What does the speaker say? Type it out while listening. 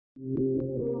Now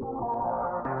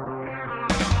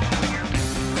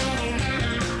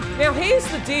here's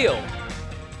the deal.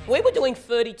 We were doing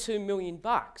 32 million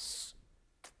bucks.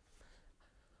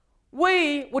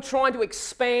 We were trying to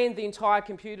expand the entire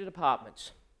computer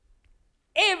department.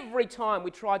 Every time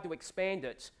we tried to expand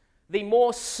it, the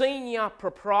more senior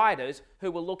proprietors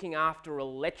who were looking after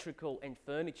electrical and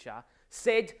furniture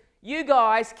said, "You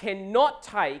guys cannot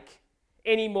take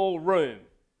any more room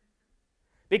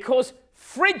because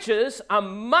fridges are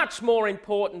much more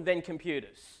important than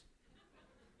computers.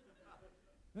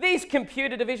 These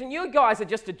computer division, you guys are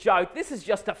just a joke. This is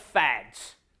just a fad."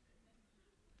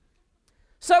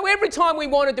 So every time we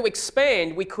wanted to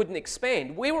expand, we couldn't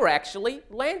expand. We were actually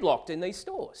landlocked in these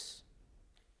stores.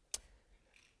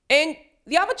 And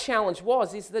the other challenge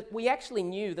is that we actually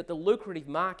knew that the lucrative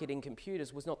market in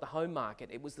computers was not the home market,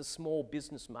 it was the small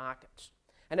business market.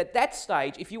 And at that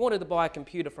stage, if you wanted to buy a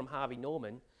computer from Harvey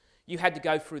Norman, you had to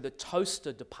go through the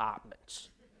toaster department.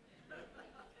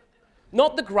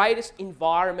 Not the greatest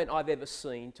environment I've ever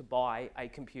seen to buy a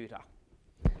computer.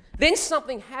 Then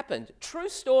something happened. True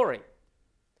story.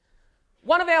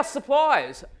 One of our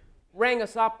suppliers rang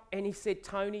us up and he said,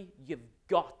 "Tony, you've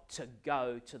got to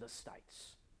go to the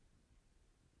States."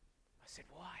 I said,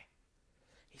 "Why?"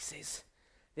 He says,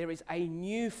 "There is a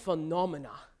new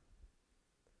phenomena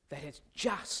that has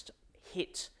just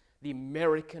hit the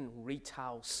American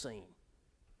retail scene."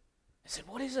 I said,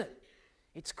 "What is it?"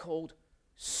 "It's called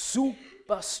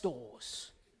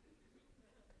superstores."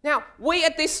 Now,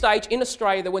 at this stage in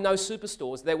Australia, there were no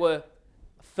superstores. There were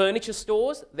furniture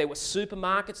stores, there were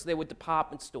supermarkets, there were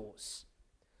department stores.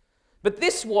 But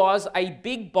this was a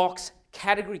big box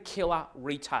category killer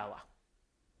retailer.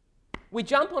 We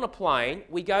jump on a plane,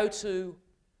 we go to,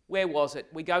 where was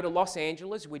it? We go to Los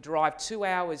Angeles, we drive 2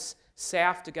 hours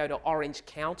south to go to Orange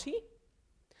County.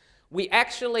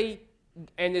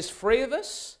 And there's 3 of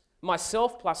us,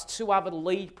 myself plus 2 other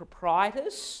lead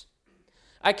proprietors.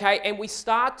 Okay, and we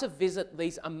start to visit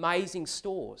these amazing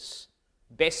stores.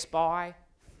 Best Buy,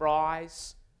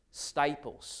 Fry's,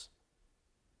 Staples.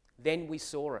 Then we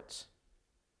saw it.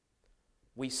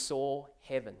 We saw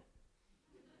heaven.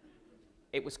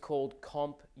 It was called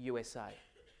Comp USA.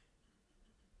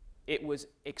 It was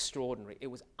extraordinary. It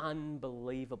was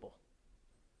unbelievable.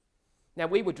 Now,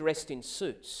 we were dressed in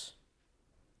suits.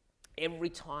 Every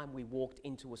time we walked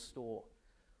into a store,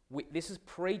 this is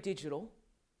pre-digital,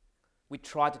 we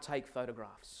tried to take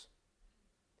photographs.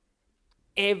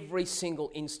 Every single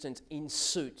instance in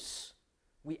suits,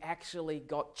 we actually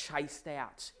got chased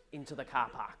out into the car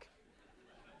park.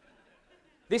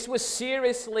 This was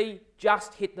seriously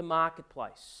just hit the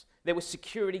marketplace. There were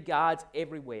security guards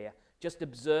everywhere, just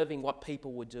observing what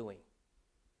people were doing.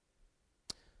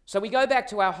 So we go back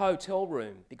to our hotel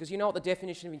room, because you know what the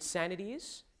definition of insanity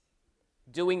is?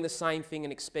 Doing the same thing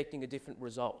and expecting a different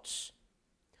result.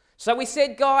 So we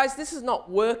said, "Guys, this is not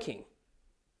working."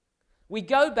 We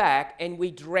go back and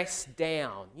we dress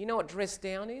down. You know what dress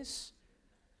down is?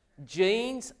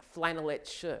 Jeans, flannelette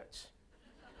shirt.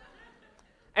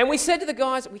 And we said to the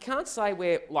guys, we can't say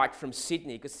we're like from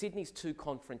Sydney, because Sydney's too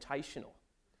confrontational.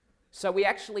 So we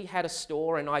actually had a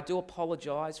store, and I do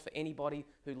apologise for anybody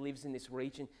who lives in this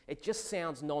region. It just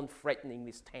sounds non-threatening,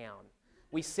 this town.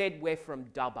 We said we're from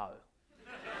Dubbo.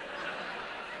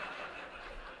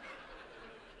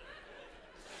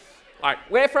 All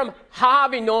right, we're from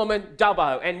Harvey Norman,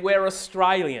 Dubbo, and we're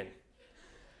Australian.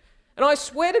 And I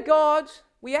swear to God,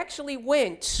 we actually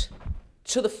went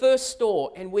to the first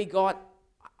store and we got,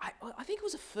 I think it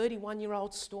was a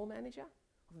 31-year-old store manager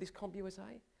of this Comp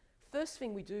USA. First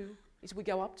thing we do is we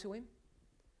go up to him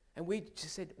and we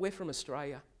just said, "We're from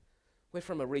Australia. We're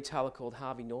from a retailer called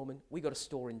Harvey Norman. We got a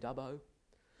store in Dubbo.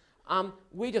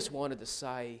 We just wanted to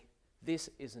say, this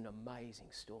is an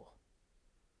amazing store."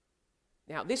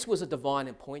 Now, this was a divine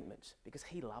appointment because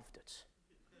he loved it.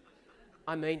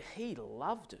 I mean, he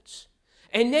loved it.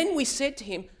 And then we said to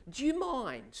him, do you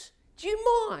mind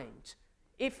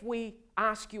if we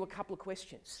ask you a couple of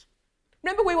questions?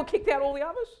 Remember we were kicked out all the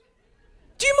others?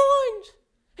 "Do you mind?"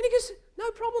 And he goes,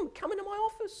 "No problem, come into my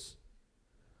office."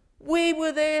 We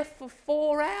were there for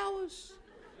 4 hours.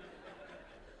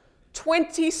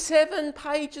 27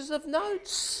 pages of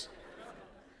notes.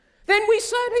 Then we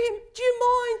said to him, "Do you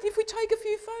mind if we take a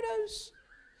few photos?"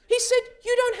 He said,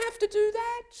 "You don't have to do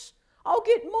that. I'll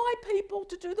get my people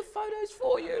to do the photos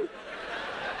for you."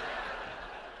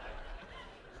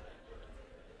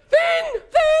 Then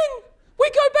we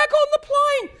go back on the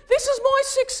plane. This is my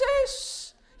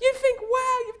success. You think,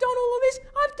 wow, you've done all of this.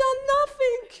 I've done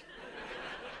nothing.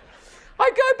 I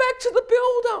go back to the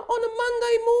builder on a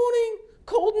Monday morning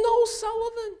called Noel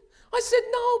Sullivan. I said,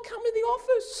 no, come in the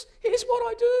office. Here's what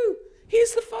I do.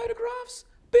 Here's the photographs.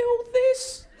 Build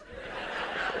this.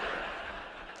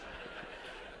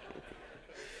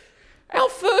 Our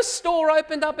first store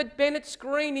opened up at Bennett's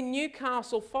Green in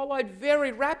Newcastle, followed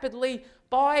very rapidly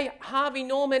by Harvey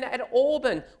Norman at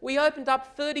Auburn. We opened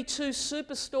up 32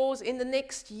 superstores in the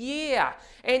next year.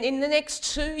 And in the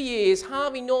next 2 years,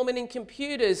 Harvey Norman in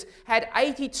computers had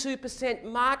 82%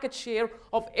 market share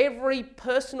of every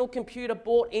personal computer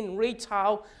bought in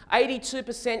retail.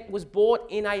 82% was bought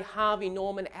in a Harvey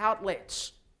Norman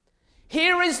outlet.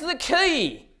 Here is the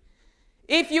key.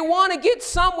 If you want to get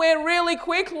somewhere really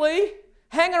quickly,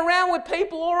 hang around with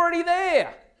people already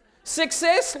there.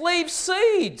 Success leaves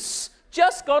seeds.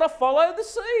 Just got to follow the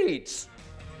seeds.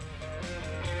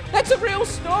 That's a real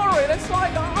story. That's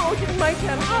like, oh, I didn't make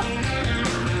that up.